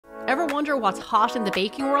Ever wonder what's hot in the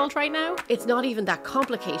baking world right now? It's not even that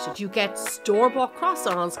complicated. You get store-bought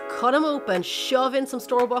croissants, cut them open, shove in some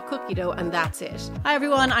store-bought cookie dough, and that's it. Hi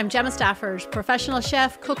everyone, I'm Gemma Stafford, professional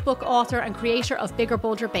chef, cookbook author, and creator of Bigger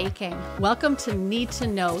Bolder Baking. Welcome to Need to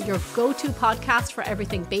Know, your go-to podcast for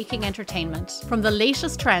everything baking entertainment. From the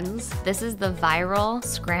latest trends, this is the viral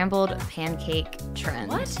scrambled pancake trend.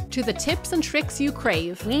 To the tips and tricks you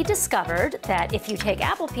crave. We discovered that if you take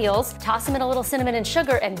apple peels, toss them in a little cinnamon and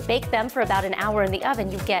sugar, and bake them for about an hour in the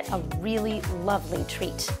oven, you get a really lovely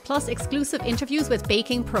treat. Plus exclusive interviews with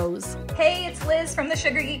baking pros. Hey, it's Liz from the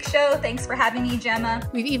Sugar Geek Show. Thanks for having me, Gemma.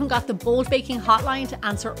 We've even got the Bold Baking Hotline to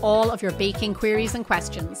answer all of your baking queries and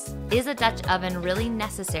questions. Is a Dutch oven really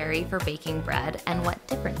necessary for baking bread, and what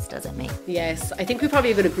difference does it make? Yes, I think we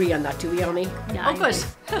probably would agree on that, do we, Oni? Yeah, good.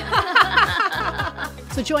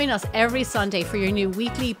 So join us every Sunday for your new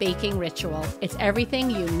weekly baking ritual. It's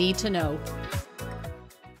everything you need to know.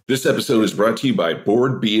 This episode is brought to you by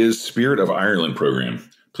Board Bia's Spirit of Ireland program.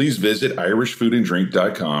 Please visit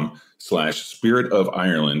irishfoodanddrink.com/Spirit of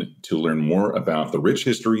Ireland to learn more about the rich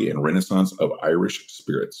history and renaissance of Irish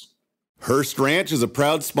spirits. Hearst Ranch is a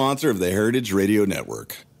proud sponsor of the Heritage Radio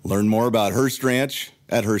Network. Learn more about Hearst Ranch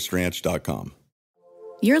at HearstRanch.com.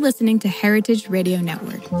 You're listening to Heritage Radio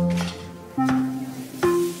Network.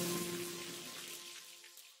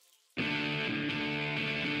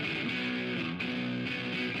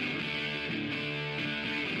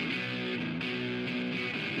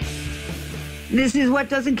 This is What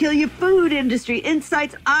Doesn't Kill You Food Industry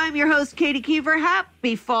Insights. I'm your host, Katie Keever.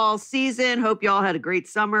 Happy fall season. Hope you all had a great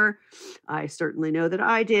summer. I certainly know that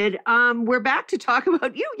I did. We're back to talk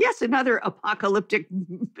about another apocalyptic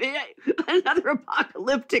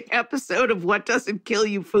episode of What Doesn't Kill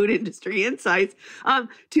You Food Industry Insights.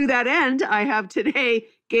 To that end, I have today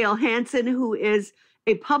Gail Hansen, who is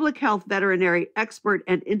a public health veterinary expert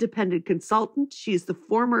and independent consultant. She's the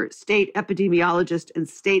former state epidemiologist and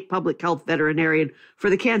state public health veterinarian for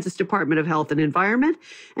the Kansas Department of Health and Environment.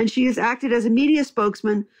 And she has acted as a media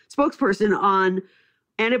spokesperson on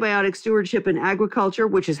antibiotic stewardship in agriculture,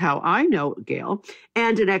 which is how I know Gail,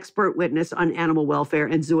 and an expert witness on animal welfare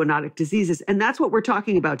and zoonotic diseases. And that's what we're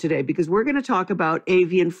talking about today, because we're going to talk about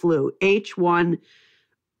avian flu,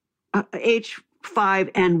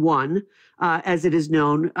 H5N1. As it is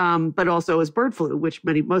known, but also as bird flu, which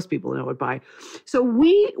most people know it by. So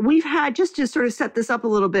we've had, just to sort of set this up a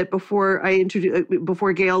little bit before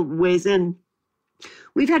Gail weighs in,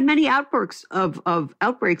 we've had many outbreaks of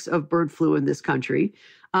bird flu in this country,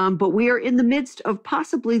 but we are in the midst of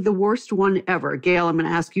possibly the worst one ever. Gail, I'm going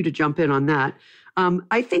to ask you to jump in on that.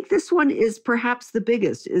 I think this one is perhaps the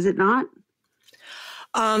biggest, is it not?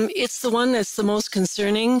 It's the one that's the most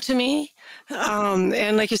concerning to me.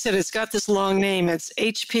 And like you said, it's got this long name. It's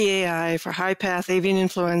HPAI for high path avian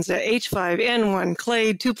influenza, H5N1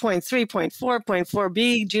 clade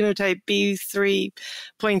 2.3.4.4b, genotype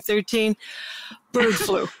B3.13, bird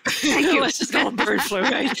flu. Let's just call it bird flu,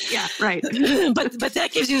 right? Yeah, right. but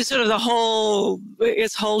that gives you sort of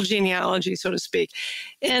its whole genealogy, so to speak.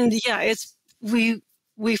 And yeah,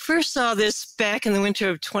 we first saw this back in the winter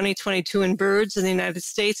of 2022 in birds in the United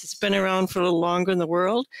States. It's been around for a little longer in the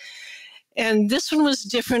world. And this one was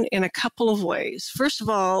different in a couple of ways. First of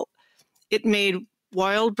all, it made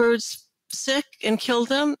wild birds sick and killed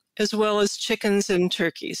them, as well as chickens and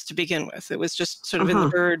turkeys to begin with. It was just sort of in the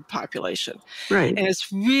bird population. Right. And it's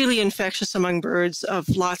really infectious among birds of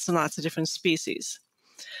lots and lots of different species.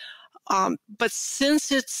 But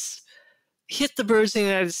since it's hit the birds in the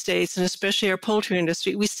United States, and especially our poultry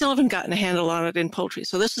industry, we still haven't gotten a handle on it in poultry.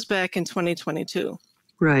 So this was back in 2022.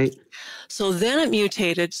 Right. So then it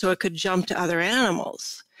mutated so it could jump to other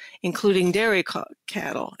animals, including dairy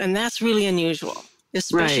cattle. And that's really unusual,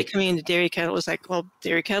 especially coming into dairy cattle. It's like, well,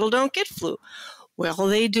 dairy cattle don't get flu. Well,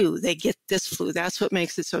 they do. They get this flu. That's what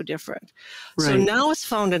makes it so different. Right. So now it's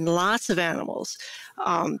found in lots of animals,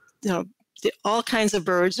 all kinds of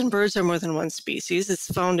birds, and birds are more than one species.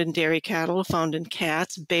 It's found in dairy cattle, found in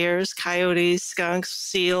cats, bears, coyotes, skunks,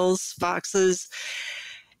 seals, foxes.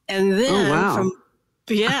 And then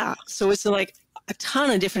so it's like a ton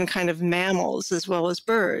of different kind of mammals as well as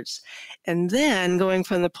birds. And then going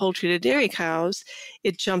from the poultry to dairy cows,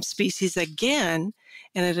 it jumped species again,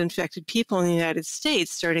 and it infected people in the United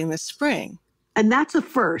States starting this spring. And that's a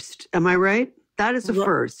first, am I right? That is a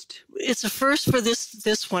first. It's a first for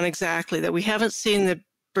this one exactly, that we haven't seen the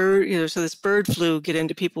bird, so this bird flu get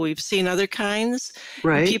into people. We've seen other kinds.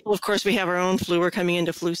 Right. And people, of course, we have our own flu. We're coming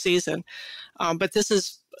into flu season. But this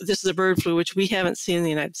is a bird flu, which we haven't seen in the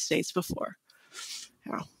United States before.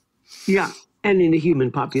 Yeah. And in the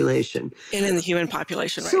human population. And in the human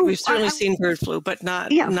population, right? So, We've certainly seen bird flu, but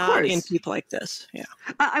not in people like this. Yeah.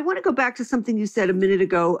 I want to go back to something you said a minute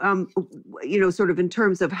ago, sort of in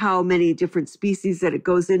terms of how many different species that it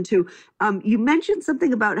goes into. You mentioned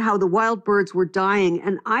something about how the wild birds were dying.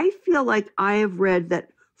 And I feel like I have read that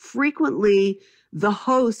frequently the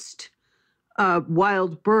host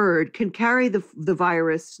wild bird can carry the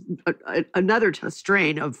virus. Another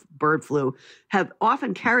strain of bird flu have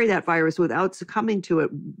often carry that virus without succumbing to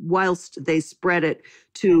it, whilst they spread it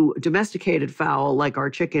to domesticated fowl like our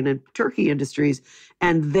chicken and turkey industries,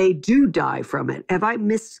 and they do die from it. Have I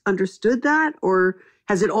misunderstood that, or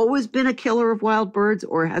has it always been a killer of wild birds,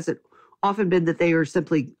 or has it often been that they are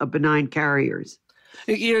simply benign carriers?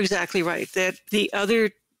 You're exactly right. That the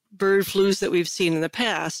other bird flus that we've seen in the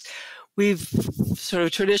past, we've sort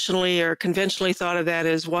of traditionally or conventionally thought of that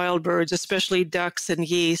as wild birds, especially ducks and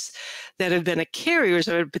geese, that have been carriers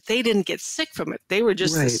of it, but they didn't get sick from it. They were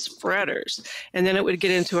just the spreaders. And then it would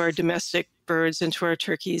get into our domestic birds, into our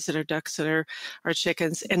turkeys and our ducks and our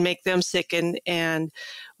chickens, and make them sick. And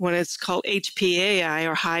when it's called HPAI,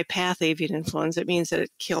 or high path avian influenza, it means that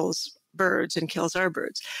it kills birds and kills our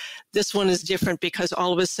birds. This one is different because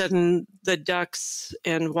all of a sudden the ducks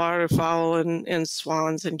and waterfowl and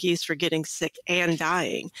swans and geese were getting sick and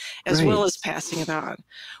dying, as well as passing it on.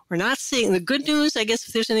 We're not seeing the good news, I guess,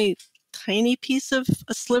 if there's any tiny piece of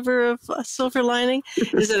a sliver of a silver lining,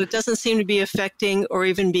 is that it doesn't seem to be affecting or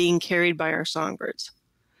even being carried by our songbirds.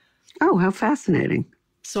 Oh, how fascinating.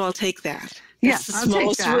 So I'll take that. Yes, I'll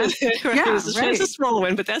take that. It's a small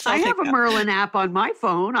one, but that's. I have a Merlin app on my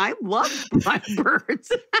phone. I love my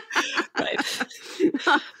birds. Right.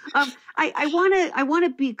 I want to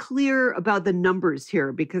be clear about the numbers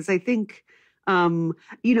here, because I think,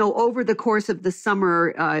 over the course of the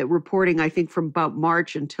summer reporting, I think from about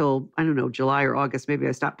March until, I don't know, July or August, maybe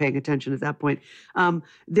I stopped paying attention at that point.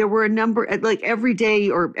 There were a number, like every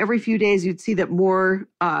day or every few days, you'd see that more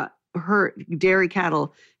dairy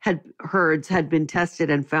cattle herds had been tested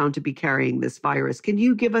and found to be carrying this virus. Can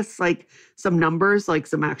you give us like some numbers, like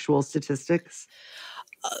some actual statistics?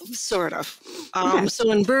 Sort of. So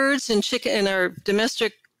in birds and chicken, in our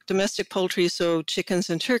domestic poultry, so chickens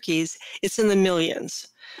and turkeys, it's in the millions.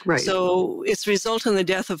 Right. So it's resulted in the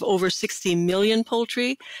death of over 60 million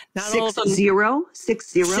poultry. Not all of them.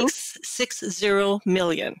 60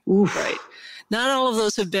 million. Oof. Right. Not all of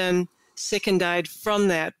those have been sick and died from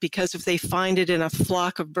that, because if they find it in a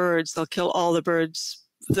flock of birds, they'll kill all the birds.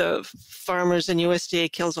 The farmers and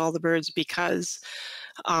USDA kills all the birds because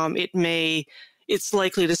it's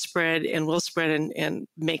likely to spread and will spread and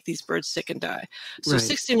make these birds sick and die. So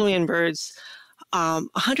 60 million birds,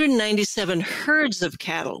 197 herds of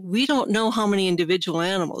cattle. We don't know how many individual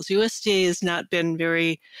animals. USDA has not been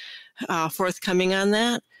very forthcoming on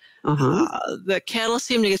that. The cattle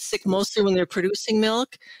seem to get sick mostly when they're producing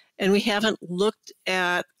milk. And we just haven't looked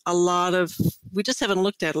at a lot of.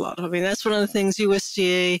 I mean, that's one of the things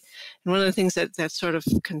USDA, and one of the things that sort of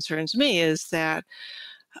concerns me is that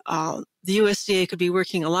the USDA could be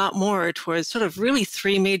working a lot more towards sort of really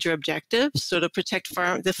three major objectives. So to protect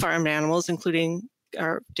the farmed animals, including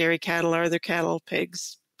our dairy cattle, our other cattle,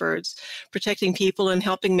 pigs, birds, protecting people, and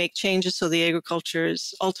helping make changes so the agriculture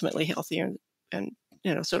is ultimately healthier and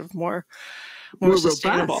sort of more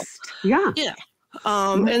sustainable. Robust. Yeah. Yeah.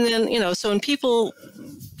 And then, so in people,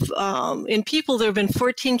 there have been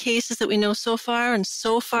 14 cases that we know so far. And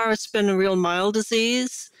so far it's been a real mild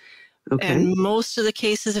disease. Okay. And most of the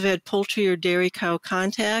cases have had poultry or dairy cow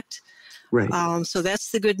contact. Right. So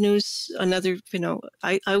that's the good news. Another,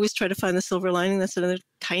 I always try to find the silver lining. That's another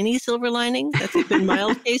tiny silver lining. That's been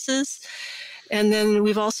mild cases. And then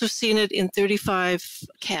we've also seen it in 35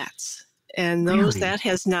 cats. And that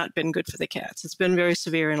has not been good for the cats. It's been very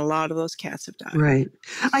severe, and a lot of those cats have died. Right.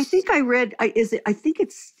 I think I read. I think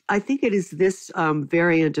it is this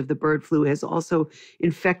variant of the bird flu has also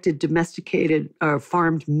infected domesticated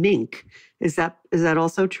farmed mink. Is that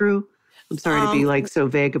also true? I'm sorry to be like so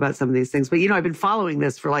vague about some of these things, but I've been following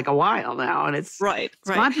this for like a while now, and it's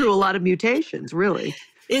gone through a lot of mutations. Really,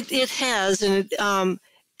 it has, and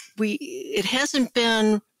it hasn't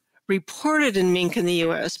been reported in mink in the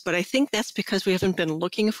U.S., but I think that's because we haven't been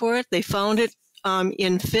looking for it. They found it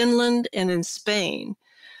in Finland and in Spain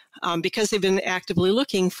because they've been actively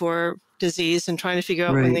looking for disease and trying to figure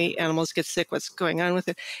out when the animals get sick, what's going on with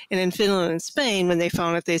it. And in Finland and Spain, when they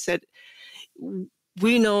found it, they said,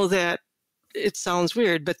 we know that it sounds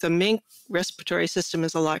weird, but the mink respiratory system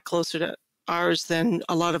is a lot closer to ours than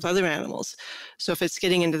a lot of other animals. So if it's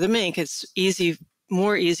getting into the mink, it's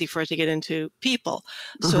more easy for it to get into people.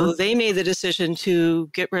 So they made the decision to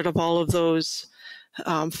get rid of all of those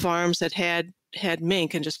farms that had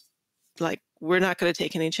mink and just like, we're not going to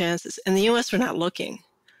take any chances. In the U.S., we're not looking.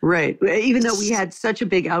 Right. Even though we had such a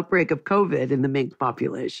big outbreak of COVID in the mink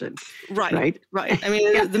population. Right. I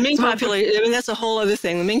mean, the mink population, I mean, that's a whole other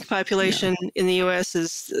thing. The mink population in the U.S.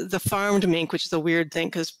 is the farmed mink, which is a weird thing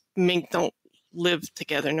because mink don't live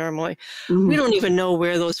together normally. Mm-hmm. We don't even know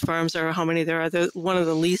where those farms are, how many there are. They're one of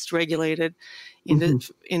the least regulated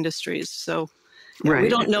industries. So we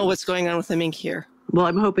don't know what's going on with the mink here. Well,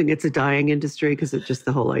 I'm hoping it's a dying industry because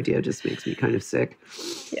the whole idea just makes me kind of sick.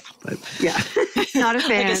 Yeah. But yeah, not a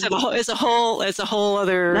fan. Like I said, it's a whole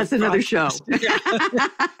other. That's another show. Yeah.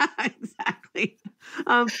 Exactly.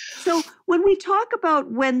 So when we talk about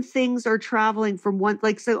when things are traveling from one,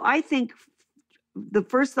 so I think the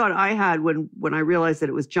first thought I had when I realized that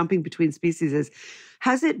it was jumping between species is,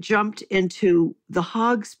 has it jumped into the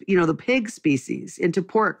hogs, the pig species, into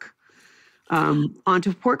pork?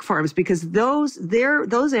 Onto pork farms, because those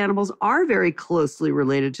animals are very closely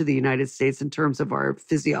related to the United States in terms of our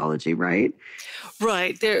physiology, right?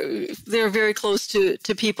 Right. They're very close to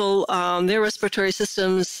people. Their respiratory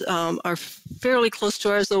systems are fairly close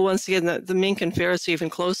to ours, though once again, the mink and ferrets are even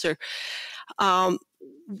closer.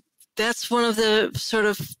 That's one of the sort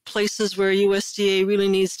of places where USDA really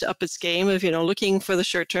needs to up its game of, looking for the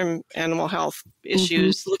short-term animal health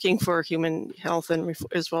issues, looking for human health and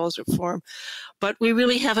as well as reform. But we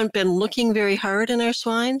really haven't been looking very hard in our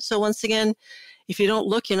swine. So once again, if you don't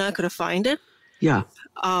look, you're not going to find it. Yeah.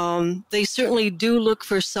 They certainly do look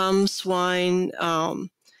for some swine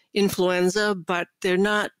influenza, but they're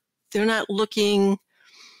not looking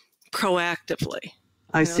proactively.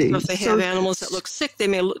 I see. So if they have animals that look sick, they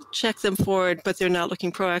may check them for it, but they're not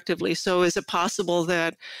looking proactively. So is it possible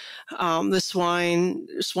that the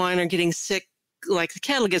swine are getting sick, like the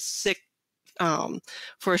cattle get sick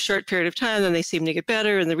for a short period of time, then they seem to get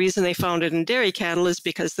better. And the reason they found it in dairy cattle is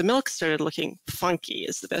because the milk started looking funky,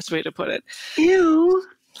 is the best way to put it. Ew.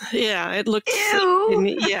 Yeah, it looked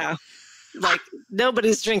Ew. sick. Yeah, like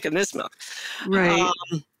nobody's drinking this milk. Right.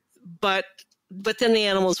 But then the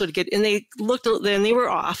animals would get, and they were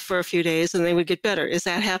off for a few days and they would get better. Is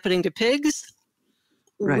that happening to pigs?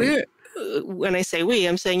 Right. When I say we,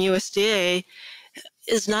 I'm saying USDA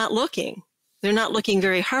is not looking. They're not looking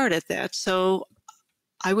very hard at that. So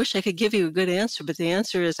I wish I could give you a good answer, but the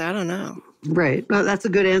answer is, I don't know. Right. Well, that's a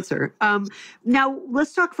good answer. Now,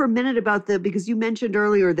 let's talk for a minute about because you mentioned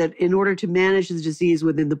earlier that in order to manage the disease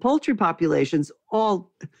within the poultry populations, let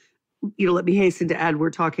me hasten to add,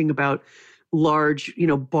 we're talking about large,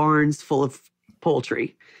 barns full of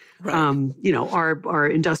poultry, right. Our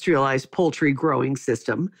industrialized poultry growing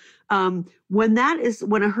system. When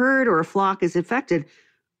a herd or a flock is infected,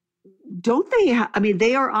 don't they,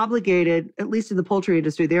 they are obligated, at least in the poultry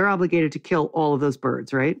industry, they're obligated to kill all of those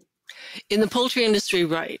birds, right? In the poultry industry,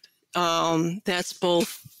 right. That's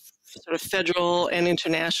both sort of federal and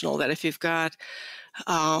international, that if you've got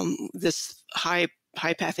this high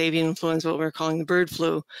path avian influenza, what we're calling the bird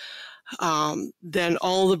flu, then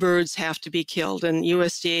all the birds have to be killed. And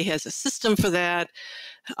USDA has a system for that.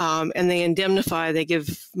 And they indemnify, they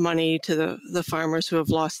give money to the farmers who have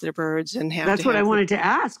lost their birds and have That's what I wanted to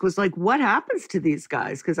ask was what happens to these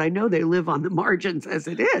guys? Because I know they live on the margins as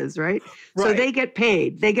it is, right? So they get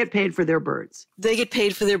paid. They get paid for their birds. They get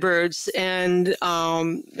paid for their birds, and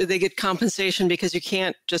they get compensation because you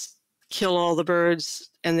can't just kill all the birds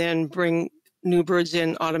and then bring new birds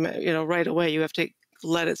in right away. You have to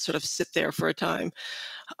let it sort of sit there for a time.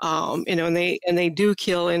 And they do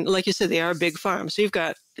kill, and like you said, they are big farms. So you've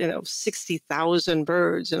got 60,000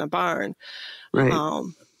 birds in a barn. Right.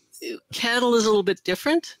 Cattle is a little bit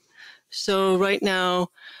different. So right now,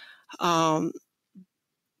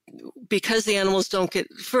 because the animals don't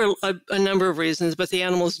get, for a number of reasons, but the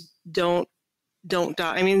animals don't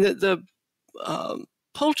die. I mean, the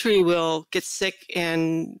poultry will get sick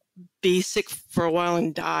and be sick for a while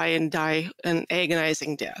and die an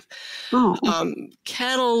agonizing death.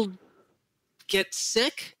 Cattle get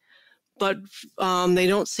sick, but they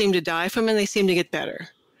don't seem to die from it. They seem to get better.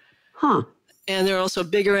 Huh. And they're also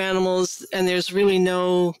bigger animals, and there's really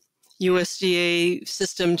no USDA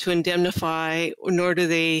system to indemnify, nor do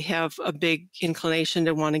they have a big inclination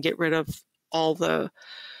to want to get rid of all the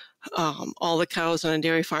cows on a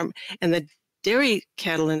dairy farm. And the dairy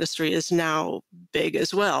cattle industry is now big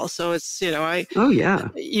as well. So it's, oh yeah.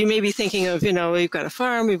 You may be thinking of, we've got a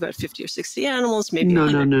farm, we've got 50 or 60 animals, maybe no.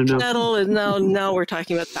 cattle, and now we're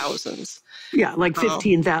talking about thousands. Yeah, like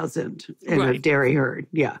 15,000 in a dairy herd.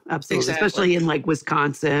 Yeah, absolutely. Exactly. Especially in like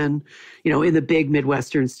Wisconsin, in the big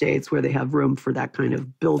Midwestern states where they have room for that kind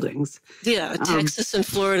of buildings. Yeah, Texas and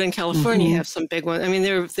Florida and California have some big ones. I mean,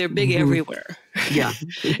 they're big everywhere. Yeah.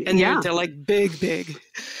 And they're like big.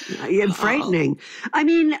 And frightening. I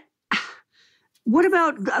mean, what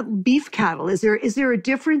about beef cattle? Is there a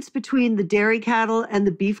difference between the dairy cattle and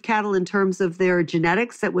the beef cattle in terms of their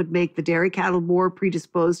genetics that would make the dairy cattle more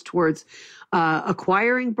predisposed towards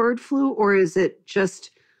acquiring bird flu? Or is it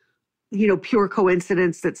just, pure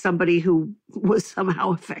coincidence that somebody who was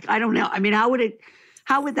somehow affected? I don't know. I mean, how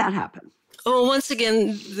would that happen? Oh, once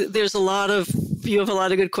again, you have a lot of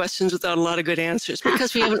good questions without a lot of good answers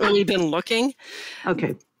because we haven't really been looking.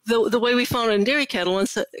 Okay. The way we found it in dairy cattle,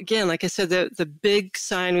 once again, like I said, the big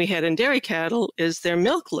sign we had in dairy cattle is their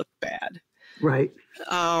milk looked bad. Right.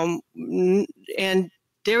 And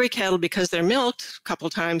dairy cattle, because they're milked a couple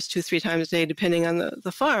times, 2-3 times a day, depending on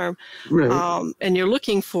the farm. Right. And you're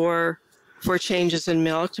looking for changes in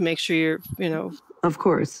milk to make sure you're, of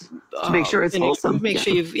course, to make sure it's wholesome. Make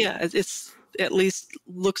sure it's at least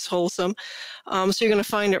looks wholesome. So you're going to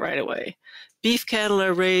find it right away. Beef cattle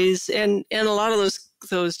are raised, and a lot of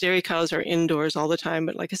those dairy cows are indoors all the time.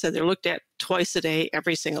 But like I said, they're looked at twice a day,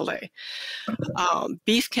 every single day.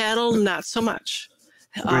 Beef cattle, not so much.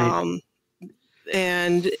 Right.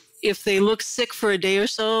 And if they look sick for a day or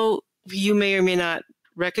so, you may or may not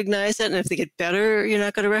recognize it. And if they get better, you're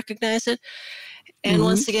not going to recognize it. And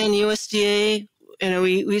once again, USDA,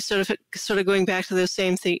 we sort of going back to those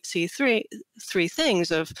same three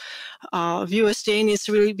things of USDA needs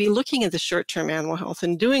to really be looking at the short-term animal health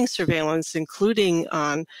and doing surveillance, including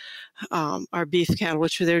on our beef cattle,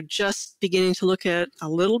 which they're just beginning to look at a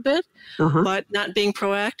little bit, but not being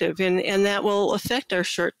proactive. And that will affect our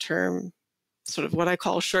short-term, sort of what I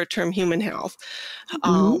call short-term human health.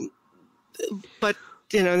 But,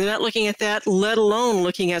 they're not looking at that, let alone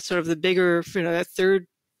looking at sort of the bigger, that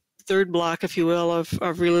third block, if you will,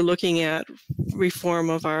 of really looking at reform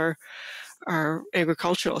of our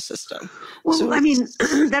agricultural system. Well, so, I mean,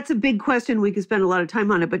 that's a big question. We could spend a lot of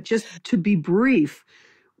time on it, but just to be brief,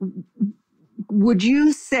 would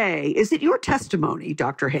you say, is it your testimony,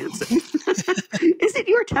 Dr. Hansen, is it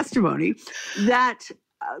your testimony that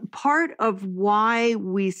part of why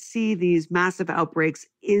we see these massive outbreaks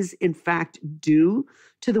is in fact due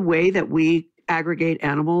to the way that we aggregate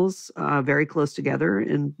animals very close together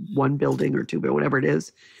in one building or two, but whatever it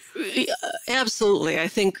is? Absolutely. I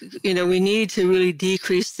think, we need to really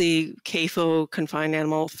decrease the CAFO, confined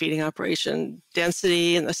animal feeding operation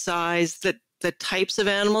density and the size. That the types of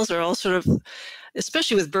animals are all sort of,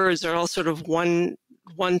 especially with birds, are all sort of one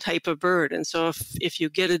type of bird. And so if you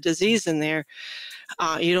get a disease in there,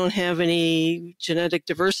 you don't have any genetic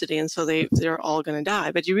diversity, and so they're all going to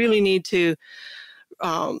die. But you really need to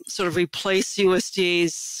sort of replace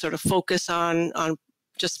USDA's sort of focus on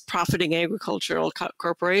just profiting agricultural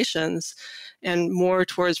corporations and more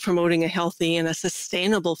towards promoting a healthy and a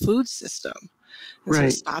sustainable food system. And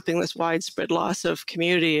right. So stopping this widespread loss of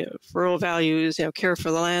community, of rural values, care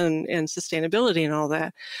for the land and sustainability and all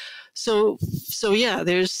that. So yeah,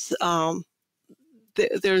 there's a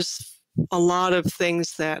lot of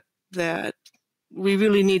things that we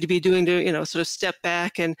really need to be doing to, sort of step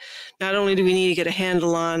back. And not only do we need to get a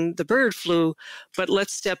handle on the bird flu, but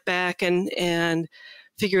let's step back and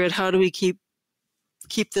figure out how do we keep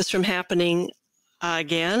this from happening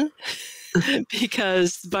again,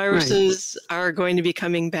 because viruses are going to be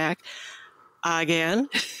coming back again.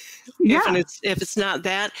 Yeah. If it's not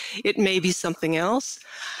that, it may be something else.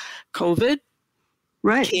 COVID.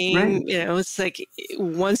 Right. It's like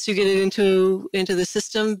once you get it into the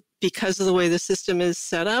system, because of the way the system is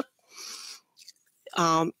set up,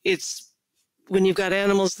 it's when you've got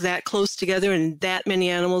animals that close together and that many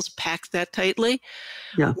animals packed that tightly.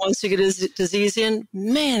 Yeah. Once you get a disease in,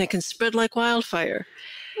 man, it can spread like wildfire.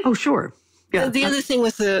 Oh, sure. Yeah. The other thing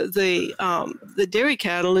with the dairy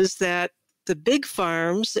cattle is that the big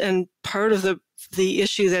farms, and part of the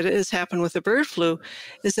issue that has happened with the bird flu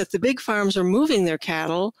is that the big farms are moving their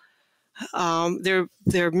cattle.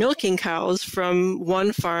 They're milking cows from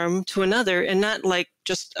one farm to another, and not like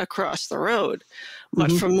just across the road,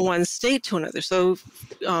 but from one state to another. So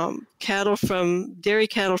dairy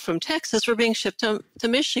cattle from Texas were being shipped to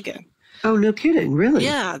Michigan. Oh, no kidding. Really?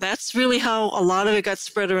 Yeah, that's really how a lot of it got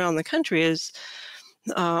spread around the country is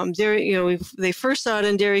dairy, they first saw it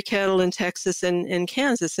in dairy cattle in Texas and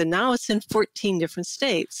Kansas, and now it's in 14 different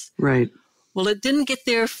states. Right. Well, it didn't get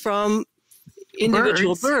there from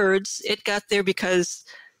individual birds. It got there because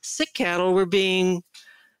sick cattle were being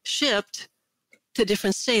shipped to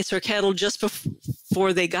different states, or cattle just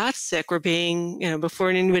before they got sick were being, before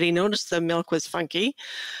anybody noticed the milk was funky,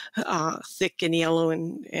 thick and yellow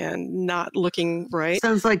and not looking right.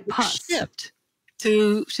 Sounds like pus. Shipped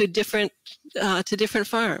to different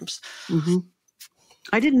farms. Mm-hmm.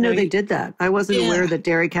 I didn't know they did that. I wasn't aware that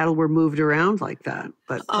dairy cattle were moved around like that.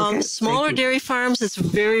 But smaller dairy farms, it's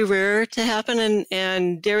very rare to happen,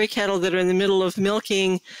 and dairy cattle that are in the middle of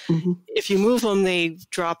milking, if you move them, they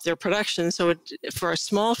drop their production. So for a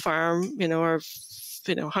small farm, or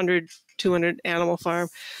 100, 200 animal farm,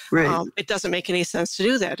 it doesn't make any sense to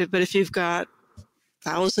do that. But if you've got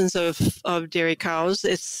thousands of dairy cows,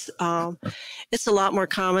 it's a lot more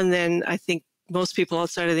common than I think most people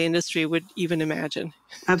outside of the industry would even imagine.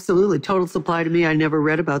 Absolutely. Total supply to me. I never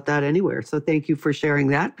read about that anywhere. So thank you for sharing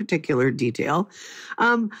that particular detail.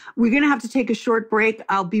 We're going to have to take a short break.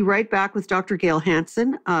 I'll be right back with Dr. Gail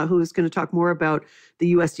Hansen, who is going to talk more about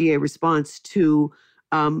the USDA response to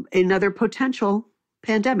another potential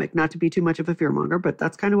pandemic. Not to be too much of a fearmonger, but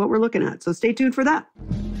that's kind of what we're looking at. So stay tuned for that.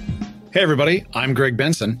 Hey, everybody. I'm Greg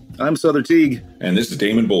Benson. I'm Souther Teague. And this is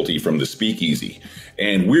Damon Bolte from The Speakeasy.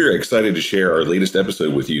 And we're excited to share our latest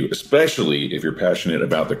episode with you, especially if you're passionate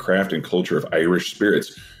about the craft and culture of Irish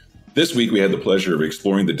spirits. This week, we had the pleasure of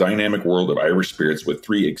exploring the dynamic world of Irish spirits with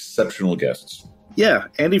 3 exceptional guests. Yeah,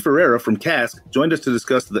 Andy Ferreira from Cask joined us to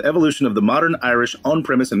discuss the evolution of the modern Irish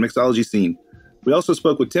on-premise and mixology scene. We also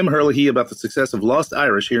spoke with Tim Herlihy about the success of Lost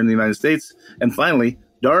Irish here in the United States. And finally,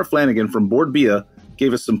 Dara Flanagan from Board Bia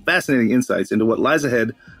gave us some fascinating insights into what lies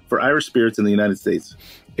ahead for Irish spirits in the United States.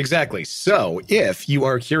 Exactly. So if you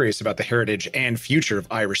are curious about the heritage and future of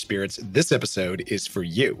Irish spirits, this episode is for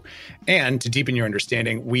you. And to deepen your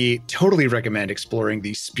understanding, we totally recommend exploring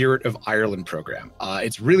the Spirit of Ireland program.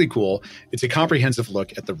 It's really cool. It's a comprehensive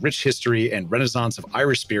look at the rich history and renaissance of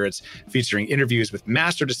Irish spirits, featuring interviews with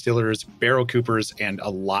master distillers, barrel coopers, and a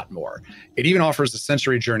lot more. It even offers a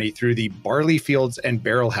sensory journey through the barley fields and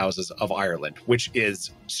barrel houses of Ireland, which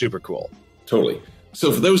is super cool. Totally. So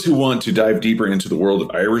for those who want to dive deeper into the world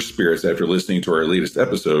of Irish spirits after listening to our latest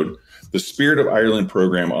episode, the Spirit of Ireland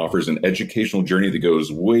program offers an educational journey that goes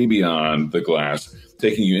way beyond the glass,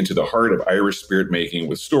 taking you into the heart of Irish spirit making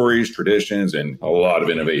with stories, traditions, and a lot of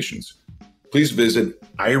innovations. Please visit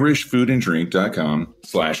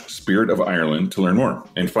irishfoodanddrink.com/Spirit of Ireland to learn more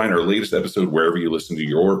and find our latest episode wherever you listen to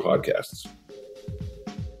your podcasts.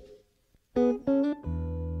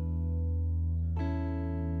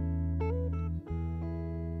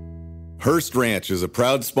 Hearst Ranch is a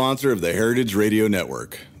proud sponsor of the Heritage Radio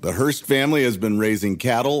Network. The Hearst family has been raising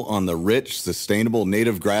cattle on the rich, sustainable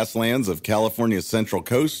native grasslands of California's Central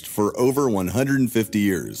Coast for over 150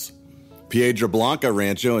 years. Piedra Blanca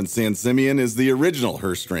Rancho in San Simeon is the original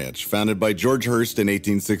Hearst Ranch, founded by George Hearst in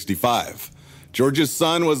 1865. George's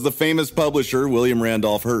son was the famous publisher William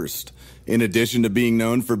Randolph Hearst. In addition to being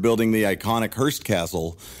known for building the iconic Hearst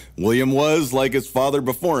Castle, William was, like his father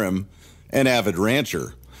before him, an avid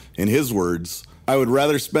rancher. In his words, "I would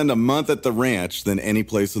rather spend a month at the ranch than any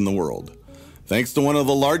place in the world." Thanks to one of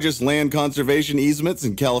the largest land conservation easements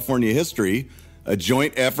in California history, a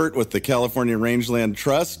joint effort with the California Rangeland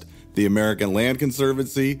Trust, the American Land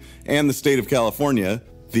Conservancy, and the state of California,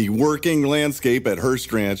 the working landscape at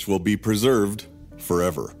Hearst Ranch will be preserved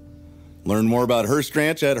forever. Learn more about Hearst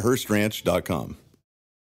Ranch at HearstRanch.com.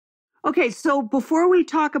 Okay, so before we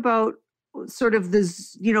talk about sort of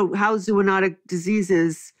this, how zoonotic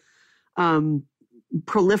diseases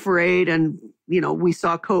proliferate, and we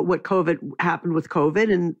saw what COVID happened with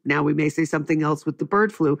COVID, and now we may say something else with the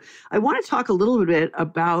bird flu. I want to talk a little bit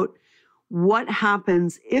about what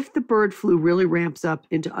happens if the bird flu really ramps up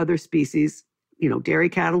into other species. Dairy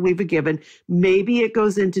cattle we've given. Maybe it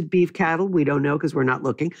goes into beef cattle. We don't know because we're not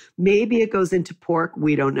looking. Maybe it goes into pork.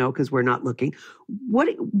 We don't know because we're not looking.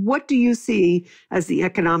 What do you see as the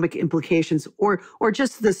economic implications or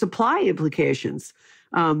just the supply implications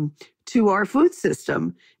to our food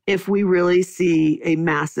system if we really see a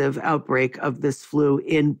massive outbreak of this flu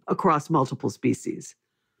across multiple species?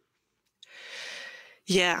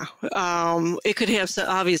 Yeah, it could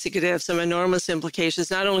have some enormous implications,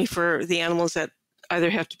 not only for the animals that either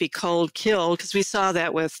have to be cold killed, because we saw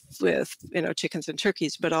that with chickens and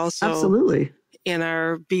turkeys, but also absolutely in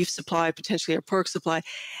our beef supply, potentially our pork supply,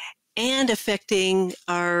 and affecting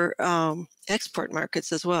our export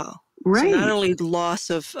markets as well. Right. So not only loss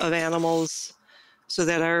of animals, so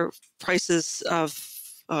that our prices of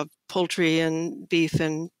poultry and beef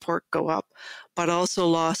and pork go up, but also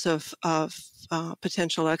loss of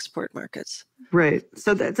potential export markets. Right.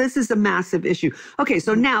 So this is a massive issue. Okay,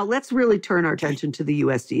 so now let's really turn our attention to the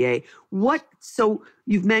USDA. So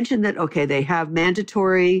you've mentioned that, okay, they have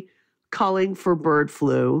mandatory culling for bird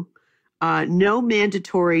flu, no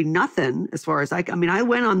mandatory nothing as far as I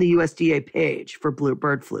went on the USDA page for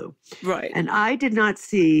bird flu. Right. And I did not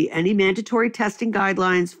see any mandatory testing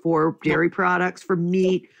guidelines for dairy products, for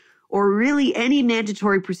meat, or really any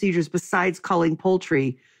mandatory procedures besides culling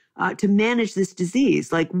poultry to manage this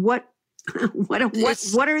disease? Like what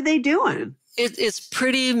are they doing? It's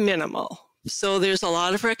pretty minimal. So there's a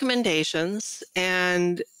lot of recommendations,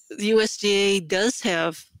 and the USDA does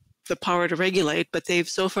have the power to regulate, but they've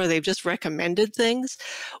just recommended things.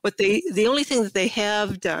 The only thing that they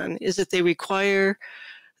have done is that they require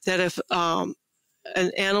that if an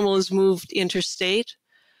animal is moved interstate,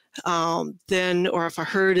 or if a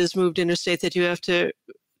herd is moved interstate, that you have to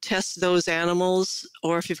test those animals,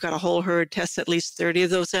 or if you've got a whole herd, test at least 30 of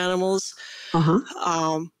those animals.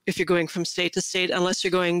 If you're going from state to state, unless you're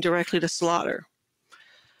going directly to slaughter.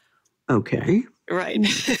 Okay. Right.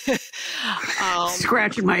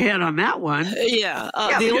 Scratching my head on that one. Yeah.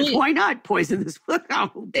 Why not poison this? Right.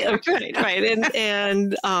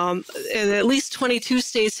 And at least 22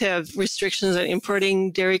 states have restrictions on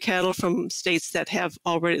importing dairy cattle from states that have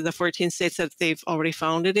already, the 14 states that they've already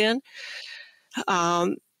found it in.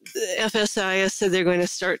 FSIS said they're going to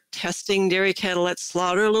start testing dairy cattle at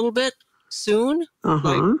slaughter a little bit soon,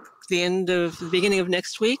 like the beginning of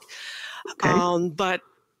next week. Okay. But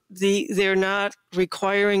they're not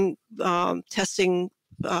requiring testing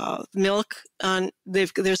milk on.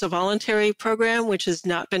 There's a voluntary program which has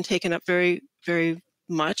not been taken up very, very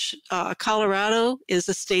much. Colorado is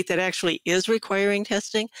a state that actually is requiring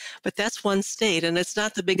testing, but that's one state, and it's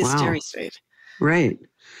not the biggest dairy state. Right.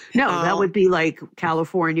 No, that would be like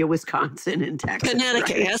California, Wisconsin, and Texas.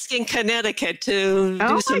 Connecticut, right? Asking Connecticut to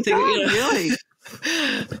do something. My God, really?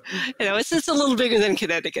 It's a little bigger than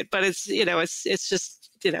Connecticut, but it's just,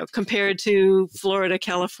 compared to Florida,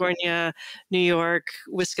 California, New York,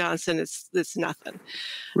 Wisconsin, it's nothing.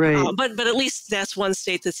 Right. But at least that's one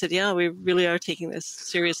state that said, yeah, we really are taking this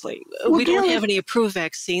seriously. Well, we don't have any approved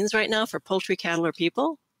vaccines right now for poultry, cattle, or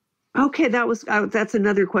people. Okay, that's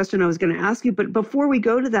another question I was going to ask you. But before we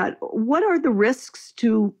go to that, what are the risks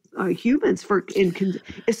to humans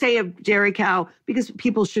say a dairy cow? Because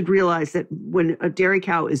people should realize that when a dairy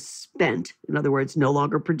cow is spent, in other words, no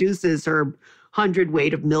longer produces her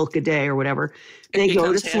 100 of milk a day or whatever, they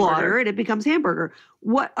go to slaughter and it becomes hamburger.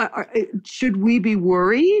 What should we be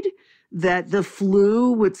worried that the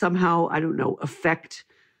flu would somehow, I don't know, affect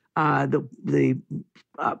the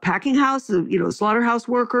packing house, slaughterhouse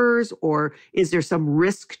workers, or is there some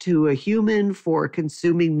risk to a human for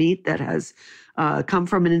consuming meat that has come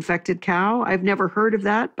from an infected cow? I've never heard of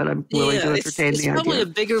that, but I'm willing to entertain the idea. It's probably a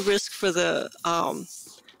bigger risk for the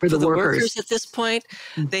workers at this point.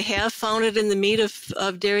 They have found it in the meat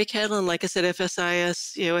of dairy cattle, and like I said,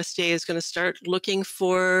 FSIS, USDA is going to start looking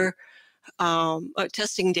for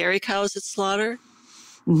testing dairy cows at slaughter.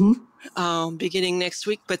 Beginning next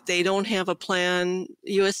week, but they don't have a plan.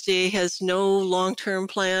 USDA has no long-term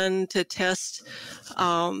plan to test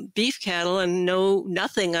beef cattle, and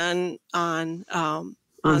nothing on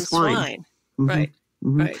swine. Right.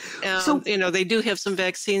 Right. So, they do have some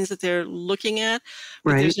vaccines that they're looking at,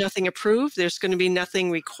 but there's nothing approved. There's going to be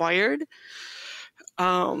nothing required.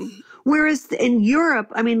 Whereas in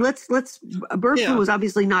Europe, I mean, bird flu was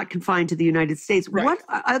obviously not confined to the United States. Right. What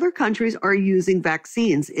other countries are using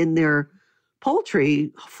vaccines in their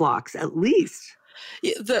poultry flocks, at least?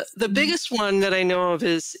 Yeah, the biggest one that I know of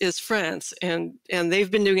is France, and they've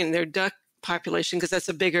been doing it in their duck population because that's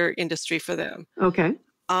a bigger industry for them. Okay.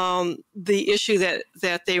 The issue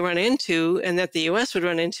that they run into, and that the U.S. would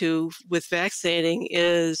run into with vaccinating,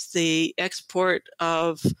 is the export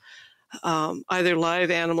of either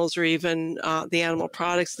live animals or even the animal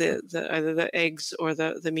products, either the eggs or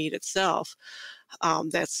the meat itself.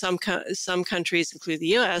 That some countries, including the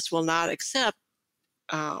U.S., will not accept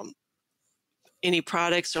any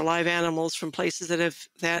products or live animals from places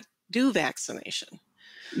that do vaccination.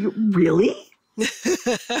 Really? Why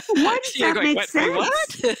does that make sense?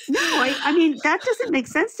 What? No, I mean, that doesn't make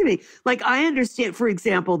sense to me. Like, I understand, for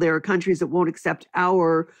example, there are countries that won't accept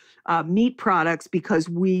our meat products because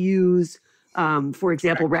we use, for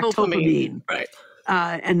example, ractopamine. Right.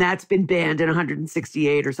 And that's been banned in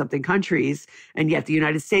 168 or something countries, and yet the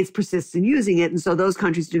United States persists in using it, and so those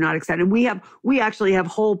countries do not accept it. And we actually have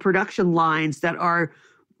whole production lines that are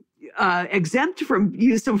exempt from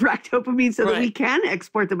use of ractopamine so that we can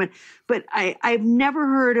export them. But I've never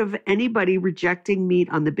heard of anybody rejecting meat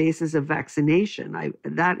on the basis of vaccination.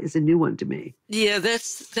 That is a new one to me. Yeah,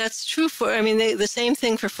 that's true the same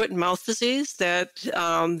thing for foot and mouth disease, that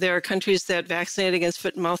there are countries that vaccinate against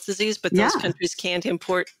foot and mouth disease, but those countries can't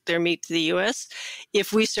import their meat to the U.S.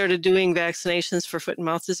 If we started doing vaccinations for foot and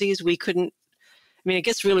mouth disease, we couldn't. It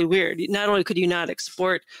gets really weird. Not only could you not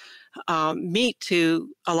export meat to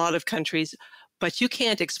a lot of countries, but you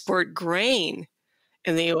can't export grain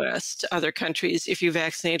in the U.S. to other countries if you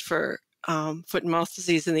vaccinate for foot and mouth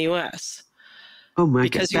disease in the U.S. Oh my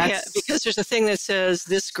God! Because there's a thing that says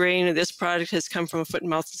this grain or this product has come from a foot and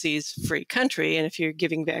mouth disease-free country, and if you're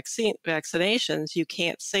giving vaccinations, you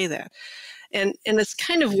can't say that. And it's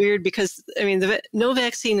kind of weird because I mean, no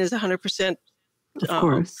vaccine is 100%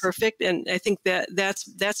 perfect, and I think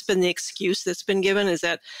that's been the excuse that's been given, is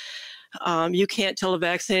that you can't tell a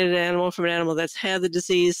vaccinated animal from an animal that's had the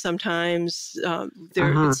disease. Sometimes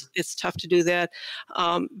it's tough to do that.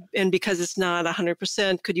 And because it's not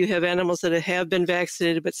 100%, could you have animals that have been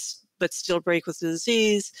vaccinated but still break with the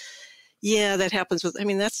disease? Yeah, that happens with, I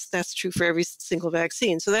mean, that's true for every single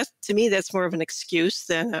vaccine. So that, to me, that's more of an excuse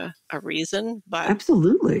than a reason. But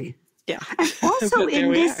absolutely. Yeah. And also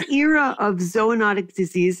in this era of zoonotic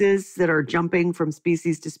diseases that are jumping from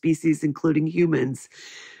species to species, including humans,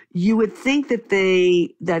 you would think that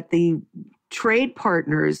the trade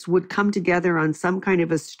partners would come together on some kind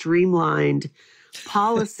of a streamlined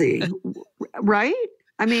policy, right?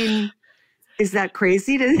 I mean, is that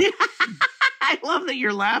crazy to I love that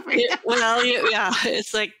you're laughing. Well, yeah,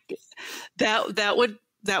 it's like that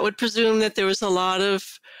would presume that there was a lot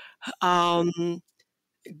of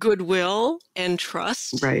goodwill and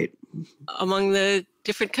trust among the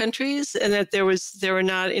different countries, and that there were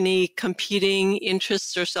not any competing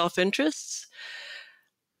interests or self-interests.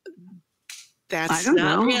 That's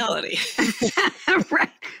not reality. Right.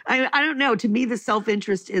 I don't know. To me, the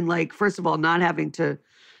self-interest in, like, first of all, not having to,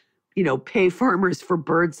 pay farmers for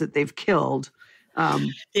birds that they've killed.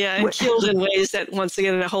 And killed in ways that, once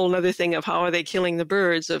again, a whole other thing of how are they killing the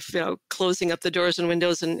birds, of closing up the doors and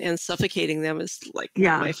windows and suffocating them is like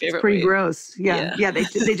my favorite. It's pretty way. Gross. Yeah.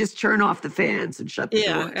 They just turn off the fans and shut the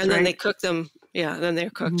doors. And then they cook them. Yeah, then they're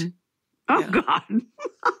cooked. Oh God.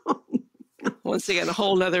 Once again, a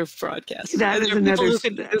whole other broadcast. That is another. Who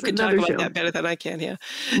can talk about show. that better than I can? Yeah.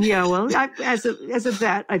 Yeah. Well, as a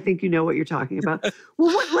vet, I think you know what you're talking about.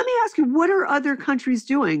 Well, let me ask you: what are other countries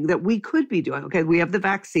doing that we could be doing? Okay, we have the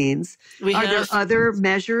vaccines. Are there other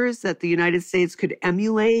measures that the United States could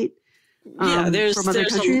emulate? From other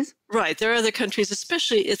countries. Right. There are other countries,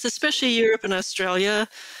 especially Europe and Australia.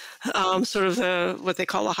 Sort of what they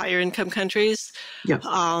call the higher income countries.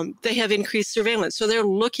 Yeah. They have increased surveillance. So they're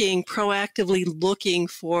proactively looking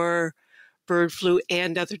for bird flu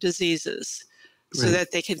and other diseases so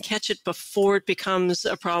that they can catch it before it becomes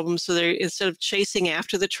a problem. So they're, instead of chasing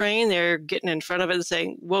after the train, they're getting in front of it and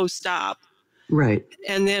saying, whoa, stop. Right.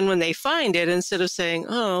 And then when they find it, instead of saying,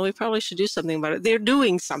 oh, we probably should do something about it, they're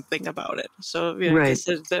doing something about it. So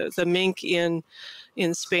the mink in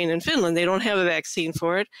Spain and Finland, they don't have a vaccine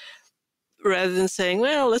for it. Rather than saying,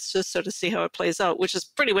 well, let's just sort of see how it plays out, which is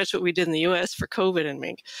pretty much what we did in the U.S. for COVID and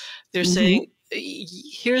mink. They're saying,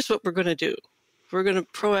 here's what we're going to do. We're going to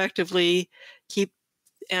proactively keep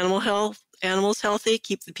animals healthy,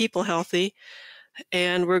 keep the people healthy,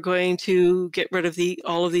 and we're going to get rid of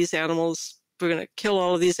all of these animals. We're going to kill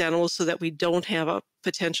all of these animals so that we don't have a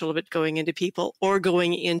potential of it going into people or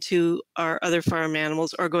going into our other farm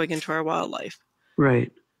animals or going into our wildlife.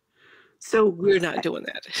 Right. So we're not doing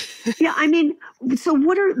that. Yeah, I mean, so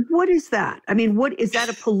what is that? I mean, what is that,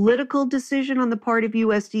 a political decision on the part of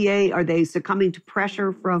USDA? Are they succumbing to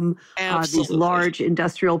pressure from these large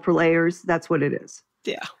industrial players? That's what it is.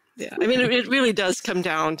 Yeah. I mean, it really does come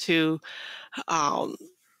down to sort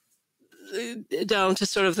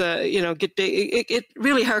of the, get big. It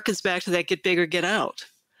really harkens back to that get big or get out.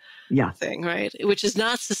 Yeah. Thing, right? Which is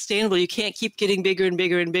not sustainable. You can't keep getting bigger and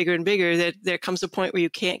bigger and bigger and bigger. That there comes a point where you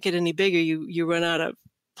can't get any bigger. You run out of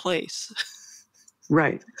place.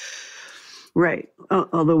 Right.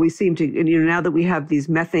 Although we seem to, now that we have these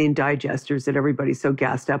methane digesters that everybody's so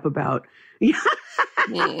gassed up about,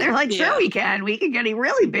 they're like, sure, we can get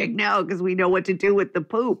really big now because we know what to do with the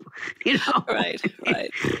poop. Right.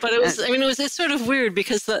 But it was sort of weird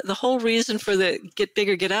because the whole reason for the get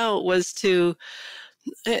bigger, get out was to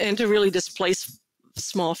really displace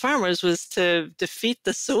small farmers, was to defeat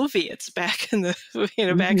the Soviets back in the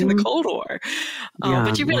in the Cold War.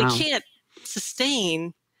 But you really can't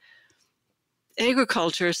sustain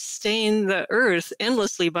agriculture, sustain the earth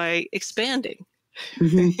endlessly by expanding.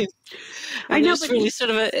 I know, but really sort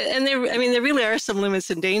of there really are some limits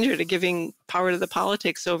and danger to giving power to the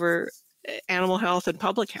politics over animal health and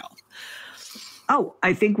public health. Oh,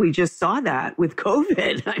 I think we just saw that with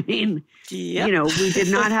COVID. I mean, we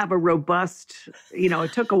did not have a robust,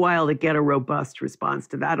 it took a while to get a robust response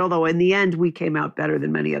to that. Although in the end, we came out better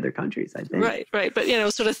than many other countries, I think. Right. But,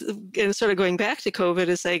 sort of going back to COVID,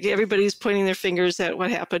 it's like everybody's pointing their fingers at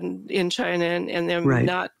what happened in China and them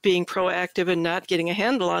not being proactive and not getting a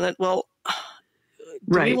handle on it. Well,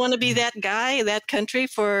 Do we want to be that guy, that country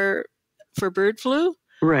for bird flu?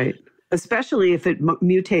 Right. Especially if it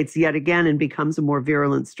mutates yet again and becomes a more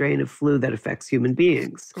virulent strain of flu that affects human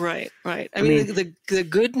beings. Right. I mean, the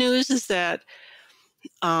good news is that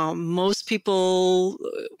most people,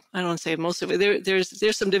 I don't want to say most of it,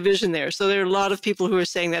 there's some division there. So there are a lot of people who are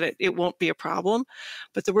saying that it won't be a problem.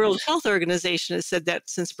 But the World Health Organization has said that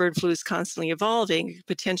since bird flu is constantly evolving, it could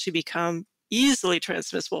potentially become easily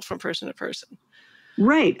transmissible from person to person.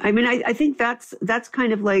 Right. I mean, I think that's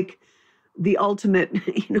kind of like the ultimate,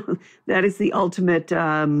 that is the ultimate,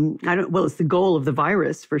 it's the goal of the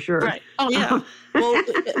virus for sure. Right. Oh, yeah. Well,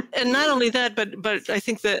 and not only that, but I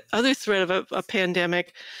think the other threat of a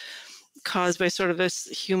pandemic caused by sort of this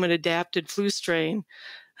human adapted flu strain,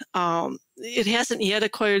 it hasn't yet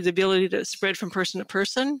acquired the ability to spread from person to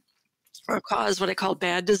person or cause what I call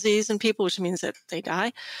bad disease in people, which means that they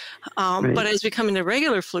die. Right. But as we come into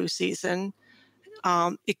regular flu season,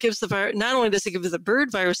 it gives the virus, not only does it give the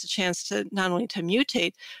bird virus a chance to not only to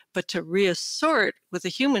mutate, but to reassort with the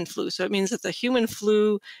human flu. So it means that the human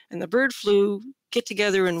flu and the bird flu get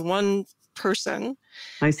together in one person.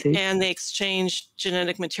 I see. And they exchange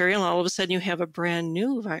genetic material. And all of a sudden you have a brand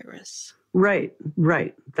new virus. Right.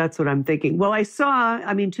 That's what I'm thinking. Well,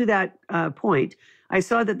 to that point, I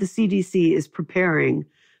saw that the CDC is preparing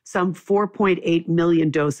some 4.8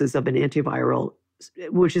 million doses of an antiviral,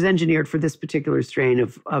 which is engineered for this particular strain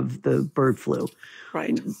of the bird flu.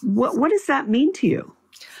 Right. What does that mean to you?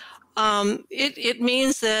 It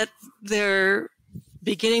means that they're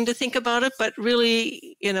beginning to think about it, but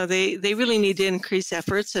really, they really need to increase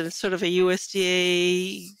efforts, and it's sort of a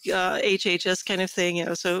USDA, HHS kind of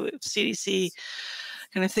thing, so CDC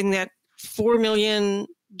kind of thing, that 4 million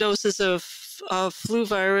doses of flu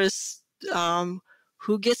virus,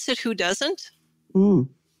 who gets it, who doesn't? Mm.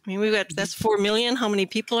 I mean, that's 4 million. How many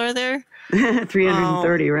people are there?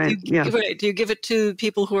 330, right? Right. Do you give it to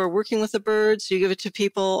people who are working with the birds? Do you give it to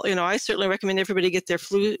people, I certainly recommend everybody get their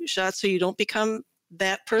flu shot so you don't become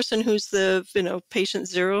that person who's the, patient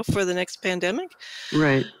zero for the next pandemic.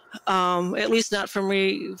 Right. At least not from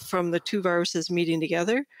the two viruses meeting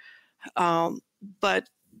together. But,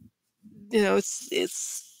 it's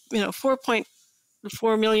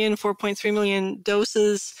 4.4 million, 4.3 million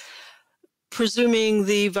doses, presuming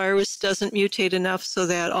the virus doesn't mutate enough so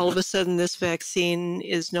that all of a sudden this vaccine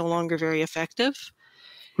is no longer very effective.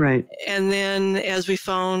 Right. And then, as we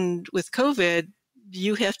found with COVID,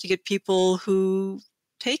 you have to get people who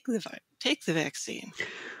take the vaccine.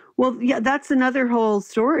 Well, yeah, that's another whole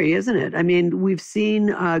story, isn't it? I mean, we've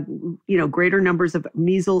seen, greater numbers of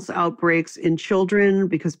measles outbreaks in children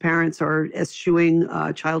because parents are eschewing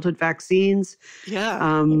childhood vaccines. Yeah,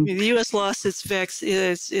 the U.S. lost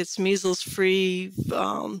its measles-free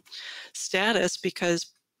status because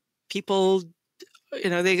people,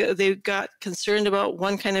 they got concerned about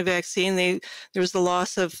one kind of vaccine. There was the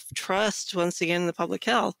loss of trust once again in the public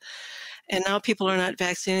health. And now people are not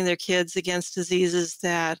vaccinating their kids against diseases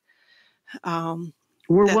that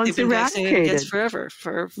were once eradicated against forever,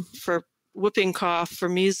 for whooping cough, for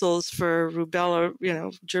measles, for rubella,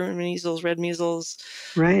 German measles, red measles,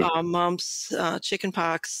 right, mumps, chicken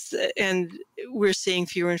pox, and we're seeing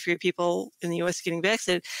fewer and fewer people in the U.S. getting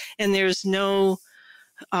vaccinated. And there's no,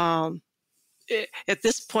 at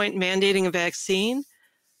this point, mandating a vaccine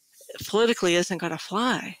politically isn't going to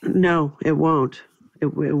fly. No, it won't.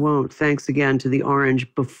 It won't. Thanks again to the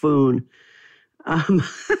orange buffoon,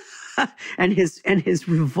 and his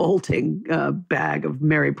revolting bag of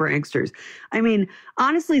merry pranksters. I mean,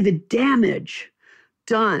 honestly, the damage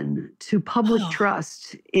done to public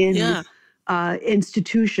trust in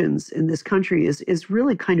institutions in this country is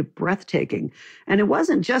really kind of breathtaking. And it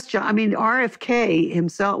wasn't just RFK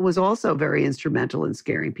himself was also very instrumental in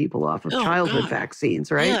scaring people off of childhood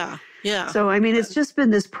vaccines, right? Yeah. So, I mean, it's just been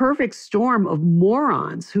this perfect storm of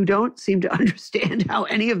morons who don't seem to understand how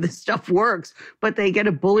any of this stuff works, but they get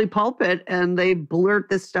a bully pulpit and they blurt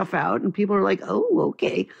this stuff out and people are like, oh,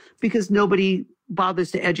 okay, because nobody bothers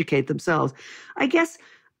to educate themselves. I guess,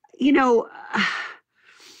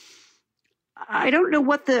 I don't know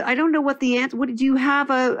what the answer. What do you have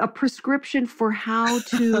a prescription for how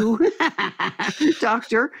to,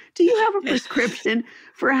 doctor? Do you have a prescription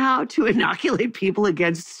for how to inoculate people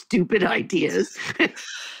against stupid ideas? I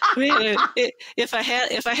mean, if I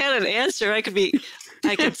had an answer, I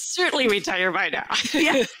could certainly retire by now.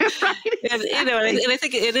 Yeah, right. And I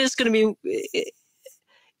think it is going to be.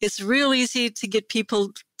 It's real easy to get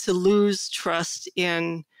people to lose trust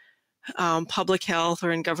in public health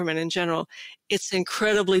or in government in general. It's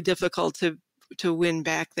incredibly difficult to win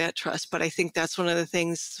back that trust. But I think that's one of the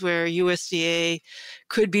things where USDA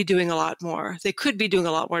could be doing a lot more. They could be doing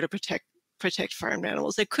a lot more to protect farmed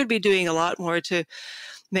animals. They could be doing a lot more to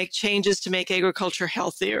make changes to make agriculture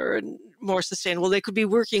healthier and more sustainable. They could be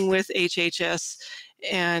working with HHS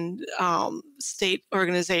and state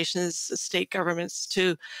organizations, state governments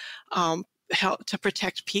to help to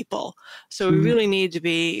protect people. So we really need to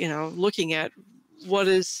be, looking at what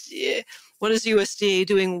is USDA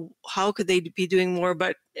doing? How could they be doing more?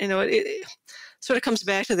 But it sort of comes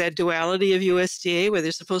back to that duality of USDA, where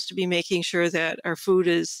they're supposed to be making sure that our food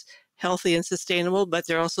is healthy and sustainable, but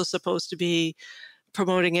they're also supposed to be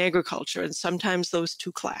promoting agriculture, and sometimes those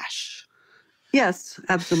two clash. Yes,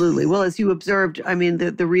 absolutely. Well, as you observed, I mean,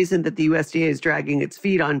 the reason that the USDA is dragging its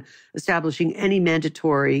feet on establishing any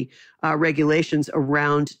mandatory regulations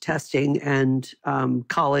around testing and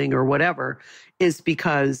culling or whatever is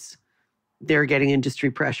because they're getting industry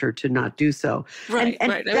pressure to not do so. Right, right.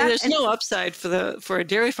 I mean, there's no upside for a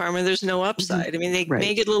dairy farmer. There's no upside. I mean, they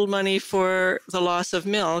may get a little money for the loss of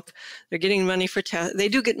milk. They're getting money for they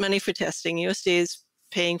do get money for testing. USDA is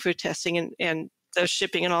paying for testing and the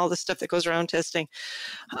shipping and all the stuff that goes around testing.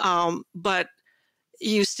 But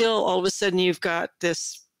you still, all of a sudden, you've got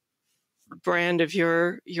this brand of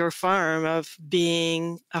your farm of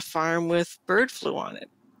being a farm with bird flu on it.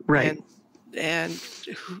 Right. And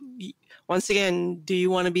once again, do you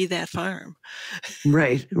want to be that farm?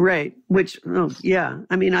 Right. Which,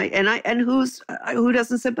 I mean, who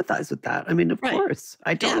doesn't sympathize with that? I mean, of course,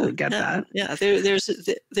 I totally get that. Yeah,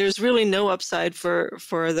 there's really no upside for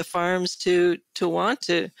the farms to want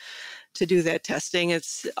to do that testing.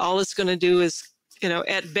 It's all it's going to do is,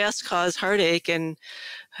 at best cause heartache and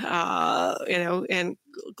and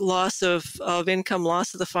loss of income,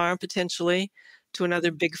 loss of the farm potentially to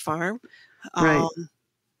another big farm. Right.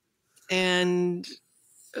 And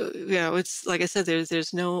it's like I said,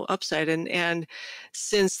 there's no upside, and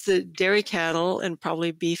since the dairy cattle and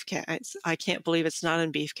probably beef cattle, I can't believe it's not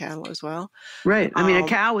in beef cattle as well. Right. I mean, a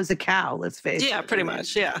cow is a cow. Let's face it. Yeah, pretty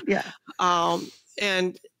much. Yeah. Yeah.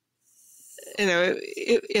 And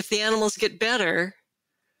if the animals get better,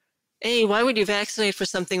 why would you vaccinate for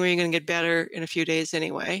something where you're going to get better in a few days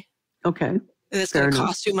anyway? Okay. And it's going to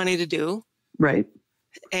cost you money to do. Right.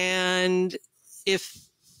 And if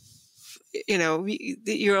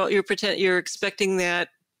you're expecting that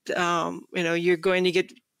you're going to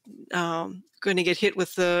get hit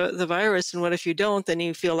with the virus, and what if you don't? Then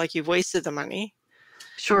you feel like you've wasted the money.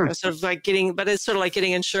 Sure. It's sort of like getting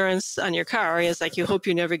insurance on your car. It's like you hope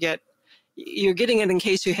you never get. You're getting it in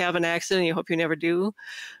case you have an accident. You hope you never do.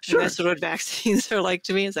 Sure. And that's what vaccines are like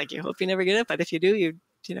to me. It's like you hope you never get it, but if you do, you're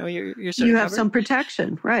sort you of have covered. some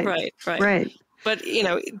protection. Right. Right. But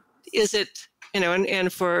is it?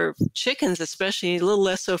 And for chickens, especially, a little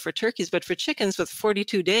less so for turkeys, but for chickens with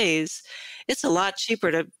 42 days, it's a lot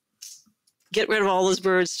cheaper to get rid of all those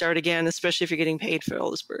birds, start again, especially if you're getting paid for all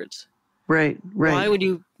those birds. Right. Why would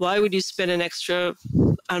you spend an extra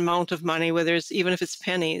amount of money, even if it's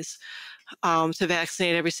pennies, to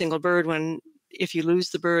vaccinate every single bird when if you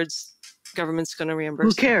lose the birds, government's going to reimburse?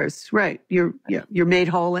 Who cares? Right. You're made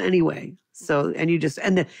whole anyway. So, and you just,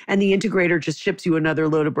 and the integrator just ships you another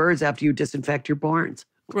load of birds after you disinfect your barns.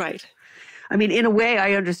 Right. I mean, in a way,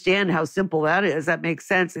 I understand how simple that is. That makes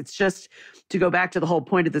sense. It's just to go back to the whole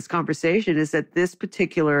point of this conversation is that this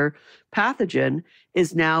particular pathogen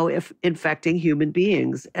is now infecting human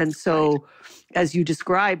beings. And so, as you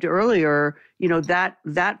described earlier,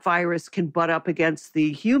 that virus can butt up against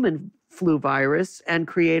the human flu virus and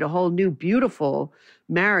create a whole new beautiful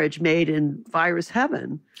marriage made in virus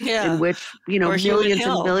heaven, in which millions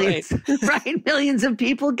and millions, millions of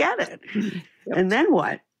people get it. Yep. And then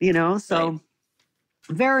what?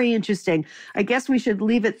 Very interesting. I guess we should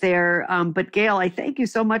leave it there. But Gail, I thank you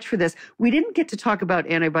so much for this. We didn't get to talk about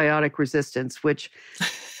antibiotic resistance, which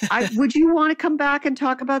would you want to come back and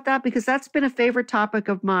talk about that? Because that's been a favorite topic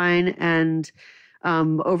of mine. And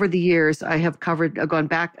over the years, I have gone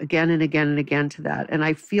back again and again and again to that. And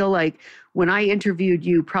I feel like when I interviewed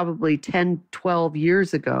you probably 10, 12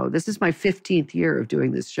 years ago, this is my 15th year of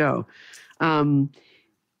doing this show. I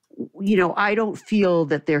don't feel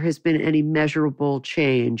that there has been any measurable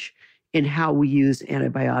change in how we use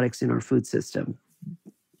antibiotics in our food system.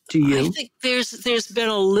 Do you? I think there's been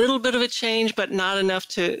a little bit of a change, but not enough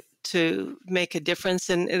to make a difference.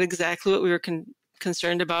 And exactly what we were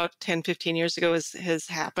concerned about 10, 15 years ago has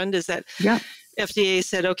happened, is that FDA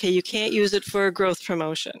said, okay, you can't use it for growth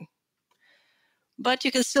promotion, but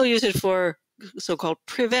you can still use it for so-called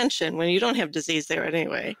prevention when you don't have disease there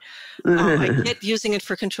anyway. I get using it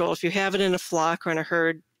for control. If you have it in a flock or in a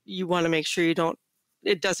herd, you want to make sure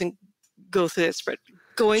it doesn't go through that spread.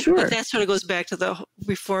 Sure. But that sort of goes back to the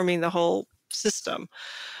reforming the whole system.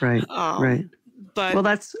 Right. Right. But well,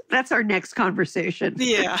 that's our next conversation.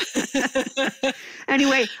 Yeah.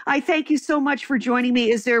 Anyway, I thank you so much for joining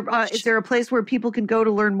me. Is there a place where people can go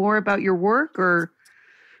to learn more about your work, or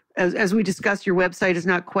as we discussed, your website is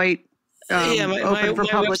not quite open for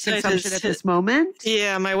public consumption at this moment?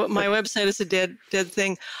 Yeah, my website is a dead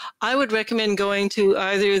thing. I would recommend going to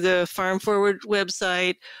either the Farm Forward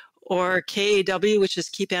website or KAW, which is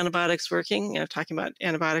Keep Antibiotics Working, talking about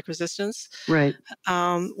antibiotic resistance. Right.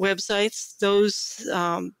 Websites.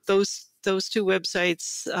 Those two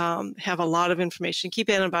websites have a lot of information. Keep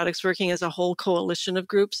Antibiotics Working as a whole coalition of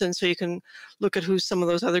groups, and so you can look at who some of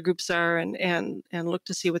those other groups are and look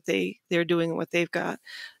to see what they're doing and what they've got.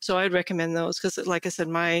 So I'd recommend those because, like I said,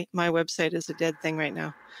 my website is a dead thing right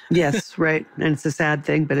now. Yes, right. And it's a sad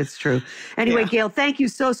thing, but it's true. Anyway, Gail, thank you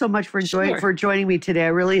so much for joining me today. I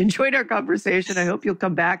really enjoyed our conversation. I hope you'll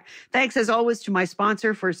come back. Thanks, as always, to my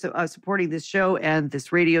sponsor for supporting this show and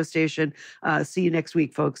this radio station. See you next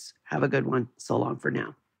week, folks. Have a good one. So long for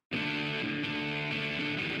now.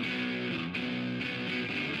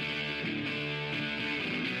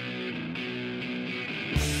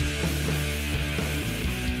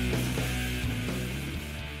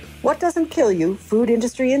 What Doesn't Kill You, Food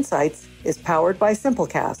Industry Insights, is powered by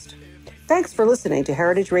Simplecast. Thanks for listening to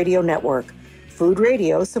Heritage Radio Network, food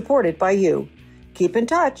radio supported by you. Keep in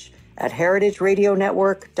touch at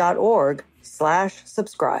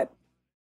heritageradionetwork.org/subscribe.